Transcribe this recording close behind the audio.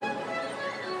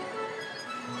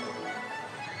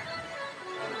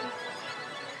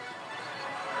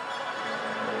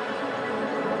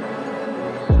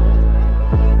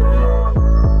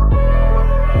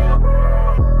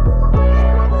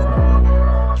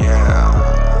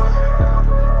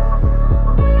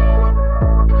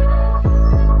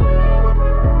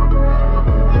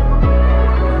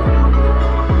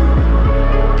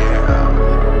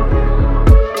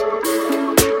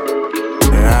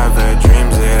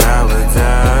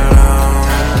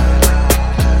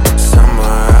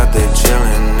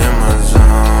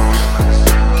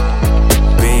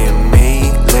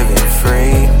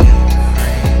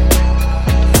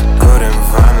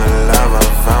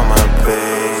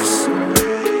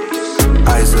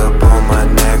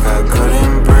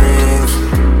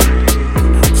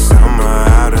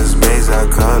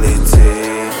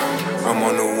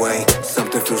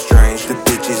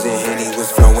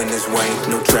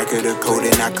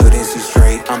couldn't see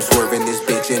straight. I'm swerving this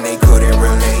bitch and they couldn't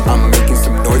relate. I'm making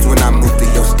some noise when I move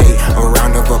through your state. A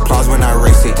round of applause when I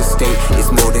race it to state.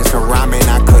 It's more than some rhyming,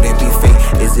 I couldn't be fake.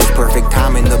 Is this perfect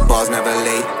timing? The ball's never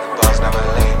late. Ball's never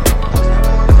late.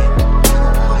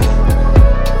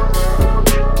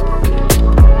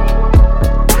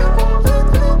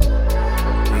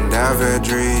 I've had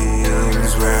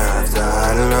dreams where I've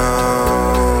died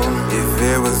alone. If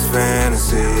it was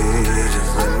fantasy,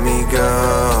 just let me go.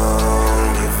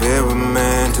 If it were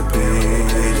meant to be,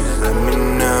 just let me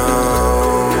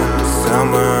know.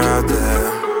 Somewhere out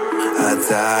there, I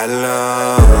died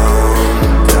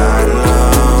alone. Died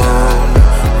alone.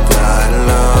 Died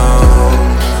alone.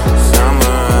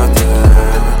 Somewhere out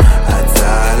there, I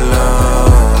died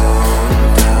alone.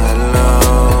 Died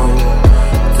alone.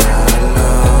 Died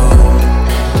alone.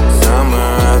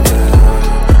 Somewhere out there,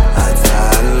 I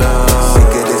died alone.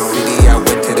 Sick of the city, I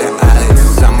went to the islands.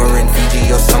 Somewhere in Fiji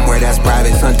or somewhere that's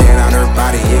private. Suntan on her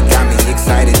body, it got me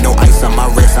excited. No ice on my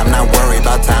wrist, I'm not worried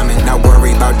about timing. Not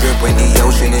worried about drip when the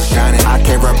ocean is shining. I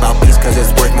care about peace cause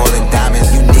it's worth more than diamonds.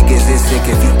 You niggas is sick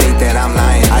if you think that I'm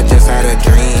lying. I just had a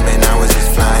dream and I was just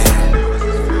flying.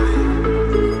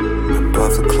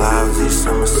 Above the clouds, these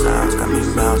summer sounds got me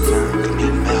melting. Got me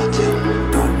melting.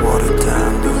 Don't water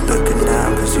down, don't look it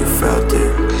now cause you felt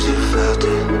it. Cause you felt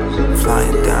it.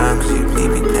 Flying down cause you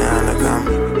need me now like I'm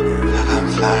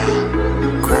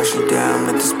flying. Crashing down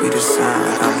at the speed of sound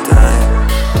like I'm dying.